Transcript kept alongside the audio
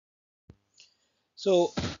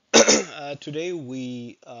So today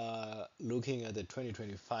we are looking at the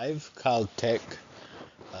 2025 Caltech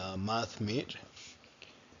Math Meet.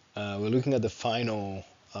 We're looking at the final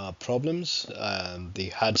problems,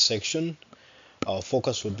 the hard section. Our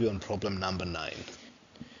focus will be on problem number 9,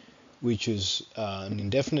 which is an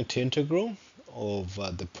indefinite integral of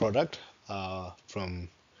the product from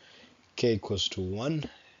k equals to 1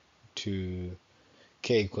 to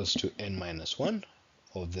k equals to n minus 1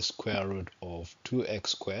 of the square root of 2x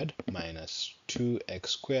squared minus 2x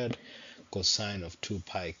squared cosine of 2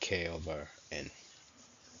 pi k over n.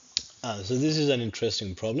 So this is an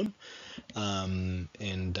interesting problem,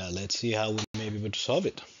 and let's see how we may be able to solve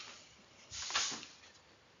it.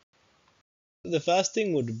 The first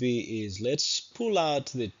thing would be is let's pull out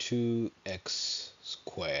the 2x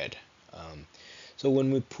squared. So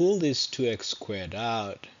when we pull this 2x squared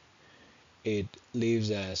out, it leaves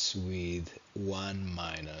us with 1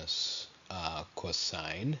 minus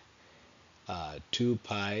cosine 2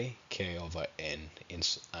 pi k over n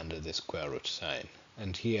under the square root sign.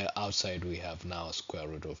 And here outside we have now a square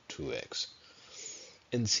root of 2x.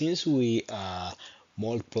 And since we are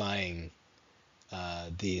multiplying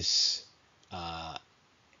this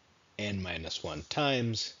n minus 1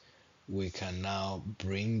 times, we can now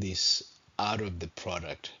bring this out of the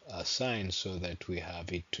product sign so that we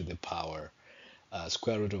have it to the power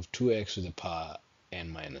square root of 2x to the power n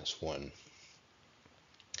minus 1.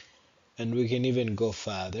 And we can even go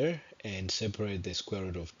further and separate the square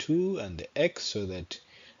root of 2 and the x so that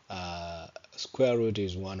square root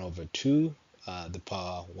is 1 over 2, the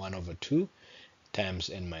power 1 over 2 times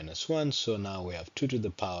n minus 1. So now we have 2 to the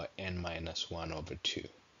power n minus 1 over 2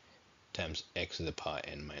 times x to the power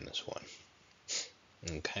n minus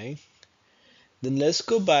 1. Okay. Then let's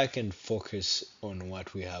go back and focus on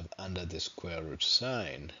what we have under the square root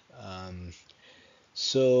sign.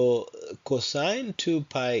 So cosine 2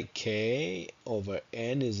 pi k over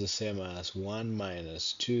n is the same as 1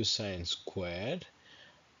 minus 2 sine squared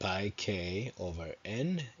pi k over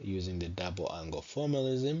n using the double angle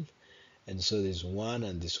formalism. And so this 1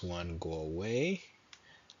 and this 1 go away.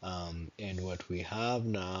 And what we have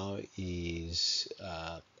now is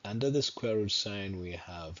under the square root sign we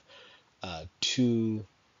have 2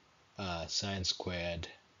 sine squared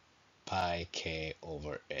pi k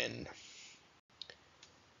over n.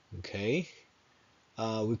 Okay,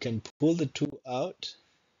 we can pull the 2 out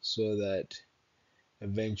so that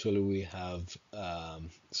eventually we have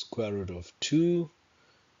square root of 2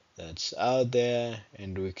 that's out there,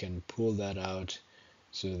 and we can pull that out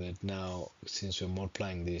so that now, since we're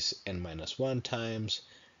multiplying this n minus 1 times,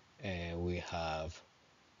 we have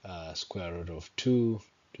square root of 2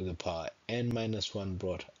 to the power n minus 1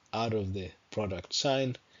 brought out of the product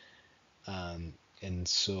sign. And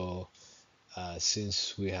so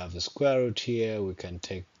since we have the square root here, we can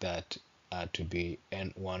take that to be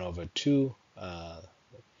n1 over 2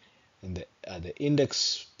 in the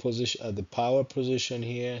index position, the power position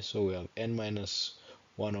here. So we have n minus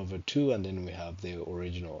 1 over 2, and then we have the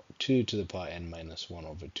original 2 to the power n minus 1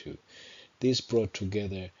 over 2. This brought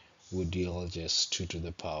together would yield just 2 to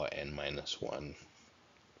the power n minus 1.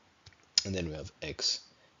 And then we have x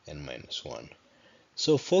n minus 1.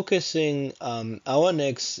 So focusing, our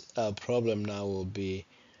next problem now will be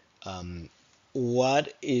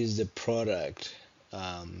what is the product,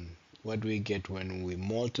 what do we get when we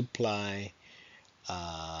multiply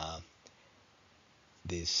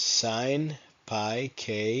the sine pi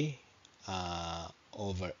k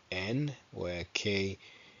over n, where k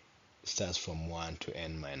starts from 1 to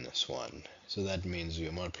n minus 1. So that means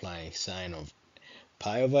we're multiplying sine of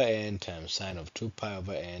pi over n times sine of 2 pi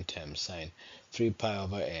over n times sine 3 pi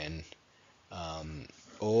over n,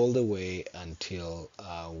 all the way until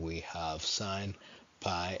we have sine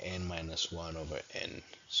pi n minus 1 over n.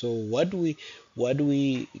 So what do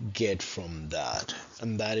we get from that?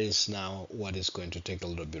 And that is now what is going to take a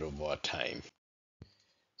little bit of our time.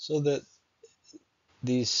 So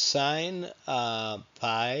the sine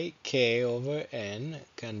pi k over n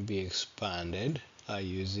can be expanded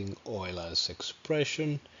using Euler's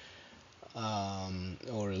expression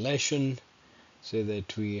or relation, so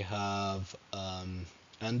that we have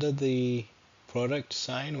under the product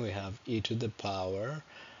sign we have e to the power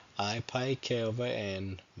I pi k over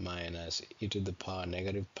n minus e to the power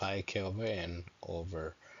negative pi k over n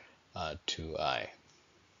over 2i.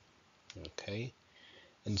 Okay,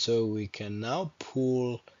 and so we can now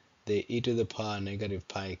pull the e to the power negative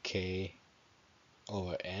pi k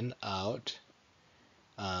over n out,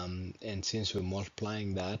 and since we're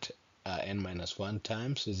multiplying that n minus 1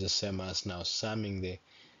 times, is the same as now summing the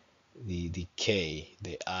k,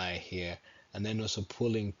 the I here, and then also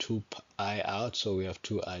pulling 2i out, so we have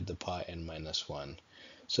 2i to the power n minus 1.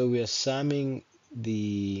 So we are summing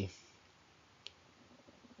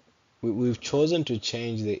we've chosen to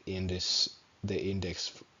change the index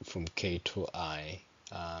from k to I,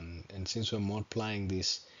 and since we're multiplying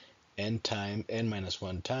this n minus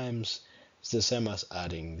 1 times, it's the same as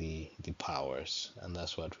adding the powers, and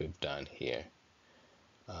that's what we've done here.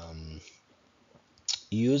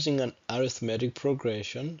 Using an arithmetic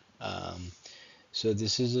progression, so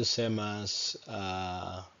this is the same as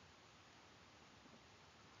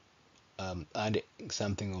adding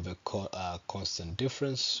something of a constant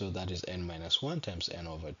difference, so that is n minus 1 times n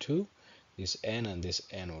over 2. This n and this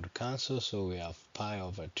n would cancel, so we have pi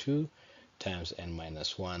over 2 times n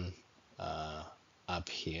minus 1 up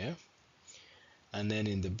here. And then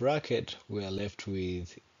in the bracket, we are left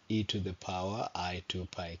with e to the power I 2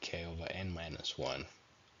 pi k over n minus 1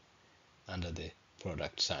 under the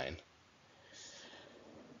product sign.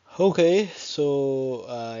 Okay, so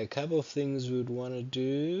a couple of things we would want to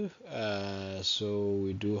do. So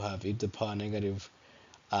we do have e to the power negative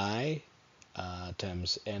I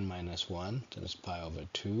times n minus 1 times pi over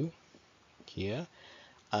 2 here.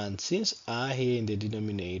 And since I here in the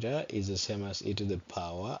denominator is the same as e to the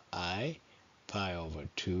power I pi over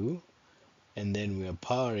 2, and then we are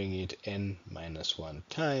powering it n minus 1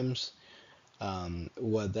 times,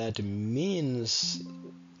 what that means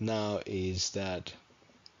now is that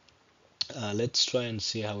let's try and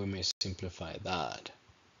see how we may simplify that.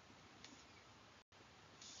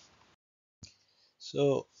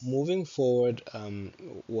 So moving forward,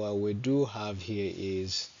 what we do have here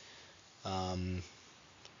is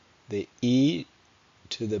the e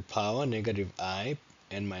to the power negative I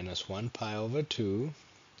n minus 1 pi over 2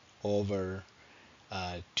 over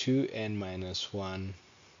 2n minus 1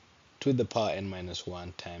 to the power n minus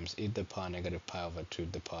 1 times e to the power negative pi over 2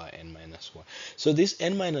 to the power n minus 1. So this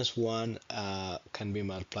n minus 1 can be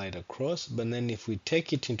multiplied across, but then if we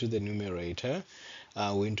take it into the numerator,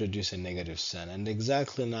 we introduce a negative sign. And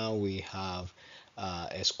exactly now we have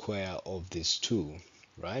a square of these two,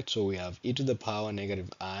 right? So we have e to the power negative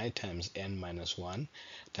I times n minus 1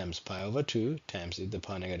 times pi over 2 times e to the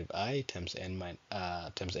power negative I times n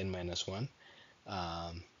minus 1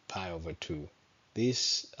 pi over 2.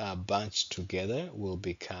 This bunched together will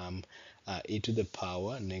become e to the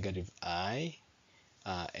power negative I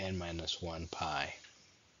n minus 1 pi,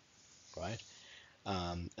 right?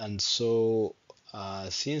 And so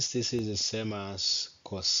since this is the same as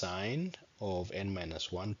cosine of n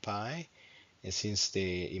minus 1 pi, and since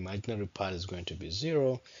the imaginary part is going to be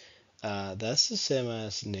 0, that's the same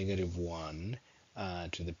as negative 1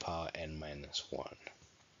 to the power n minus 1.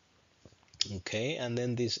 Okay, and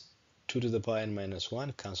then this 2 to the power n minus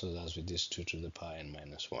 1 cancels out with this 2 to the power n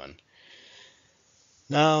minus 1.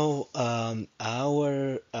 Now,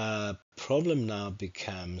 our problem now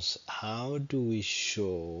becomes, how do we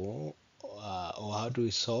show or how do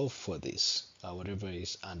we solve for this, whatever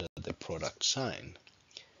is under the product sign?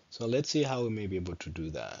 So let's see how we may be able to do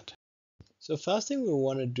that. So first thing we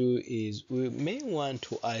want to do is we may want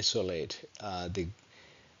to isolate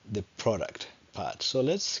the product part. So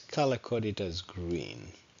let's color code it as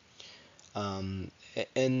green.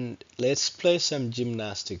 And let's play some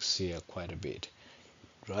gymnastics here quite a bit,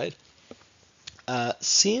 right?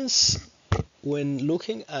 Since when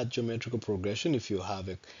looking at geometrical progression, if you have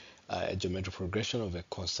a geometric progression of a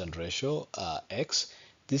constant ratio x,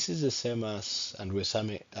 this is the same as, and we're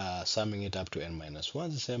summing it up to n minus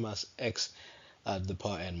 1, the same as x at the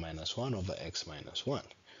power n minus 1 over x minus 1,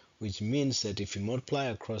 which means that if you multiply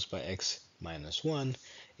across by x minus 1,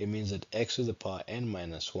 it means that x to the power n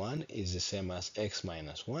minus 1 is the same as x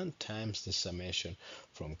minus 1 times the summation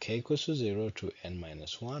from k equals to 0 to n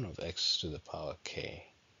minus 1 of x to the power k,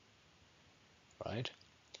 right?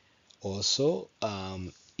 Also,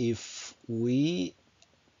 if we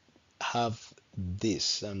have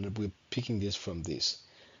this, and we're picking this from this,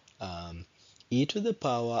 e to the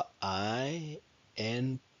power I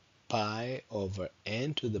n pi over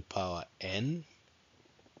n to the power n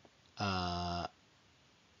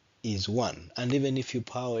is 1, and even if you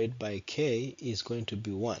power it by k, it's going to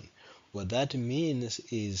be 1. What that means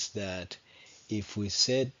is that if we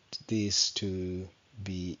set this to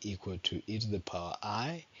be equal to e to the power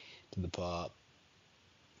I to the power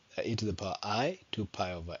e to the power I 2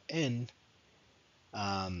 pi over n,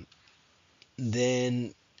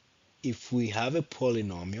 then if we have a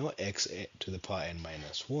polynomial x to the power n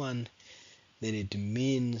minus 1, then it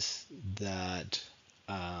means that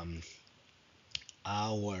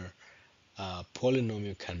our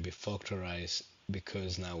polynomial can be factorized,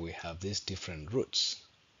 because now we have these different roots,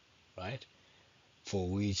 right, for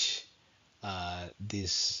which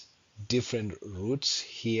these different roots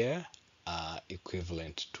here are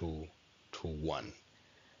equivalent to 1.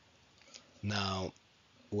 Now,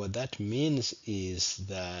 what that means is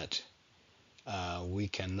that we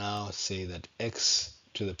can now say that x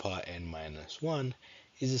to the power n minus 1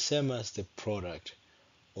 is the same as the product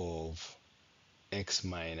of x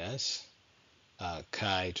minus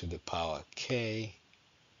chi to the power k,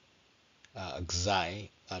 xi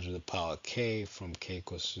to the power k from k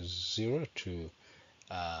equals to 0 to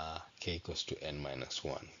k equals to n minus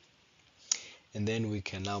 1. And then we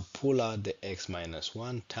can now pull out the x minus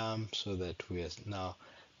 1 term so that we are now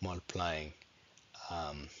multiplying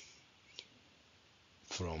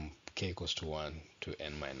from k equals to 1 to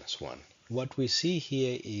n minus 1. What we see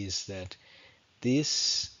here is that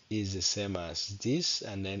this is the same as this,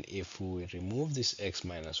 and then if we remove this x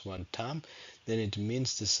minus 1 term, then it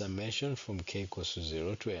means the summation from k equals to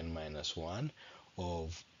 0 to n minus 1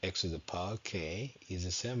 of x to the power k is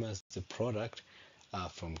the same as the product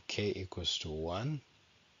from k equals to 1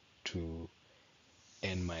 to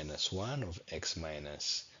n minus 1 of x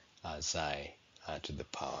minus xi to the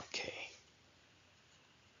power k.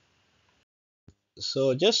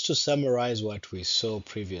 So just to summarize what we saw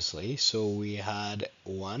previously, so we had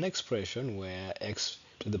one expression where x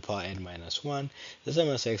to the power n minus 1 is the same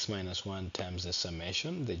as x minus 1 times the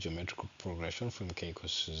summation, the geometrical progression from k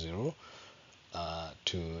equals to 0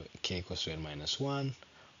 to k equals to n minus 1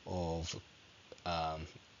 of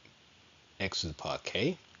x to the power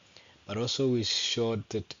k. But also we showed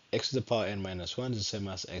that x to the power n minus 1 is the same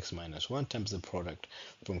as x minus 1 times the product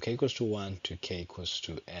from k equals to 1 to k equals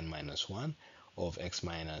to n minus 1 of x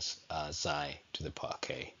minus xi to the power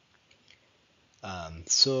k.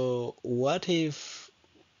 So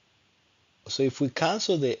if we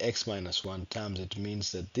cancel the x minus 1 terms, it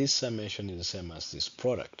means that this summation is the same as this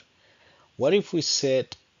product. What if we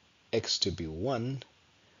set x to be 1?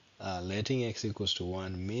 Letting x equals to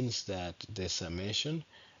 1 means that the summation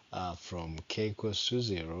from k equals to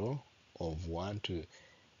 0 of 1 to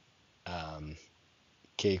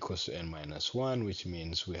k equals to n minus 1, which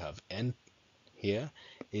means we have n here,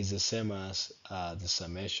 is the same as the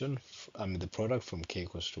summation, the product from k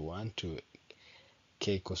equals to 1 to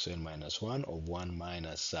k equals to n minus 1 of 1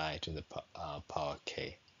 minus xi to the power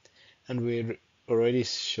k. And we've already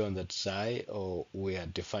shown that xi, or we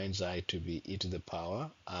had defined xi to be e to the power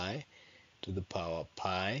I to the power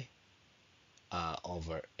pi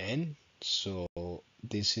over n. So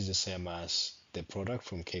this is the same as the product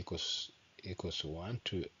from k equals to 1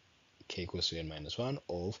 to k equals to n minus 1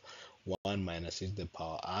 of 1 minus e to the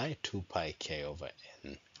power I 2 pi k over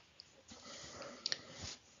n.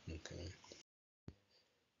 Okay.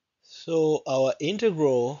 So our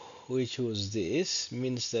integral, which was this,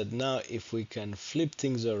 means that now if we can flip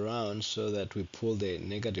things around so that we pull the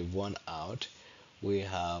negative 1 out, we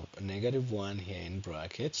have negative 1 here in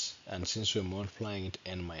brackets, and since we're multiplying it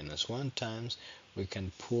n minus 1 times, we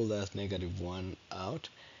can pull that negative 1 out,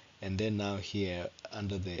 and then now here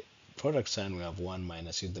under the product sign we have 1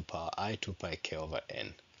 minus e to the power I 2 pi k over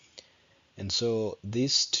n. And so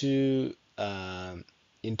these two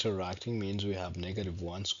interacting means we have negative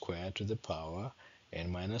 1 squared to the power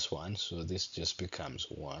n minus 1, so this just becomes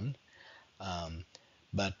 1.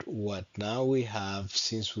 But what now we have,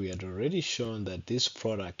 since we had already shown that this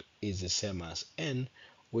product is the same as n,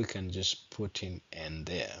 we can just put in n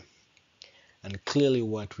there. And clearly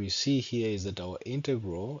what we see here is that our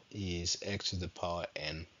integral is x to the power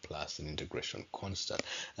n plus an integration constant.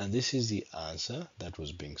 And this is the answer that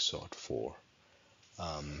was being sought for.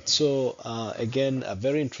 Again, a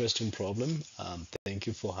very interesting problem. Thank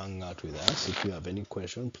you for hanging out with us. If you have any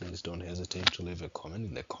question, please don't hesitate to leave a comment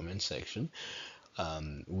in the comment section.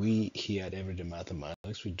 We here at Everyday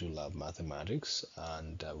Mathematics, we do love mathematics,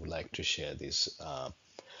 and would like to share this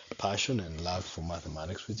passion and love for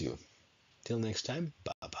mathematics with you. Till next time,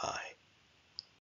 bye.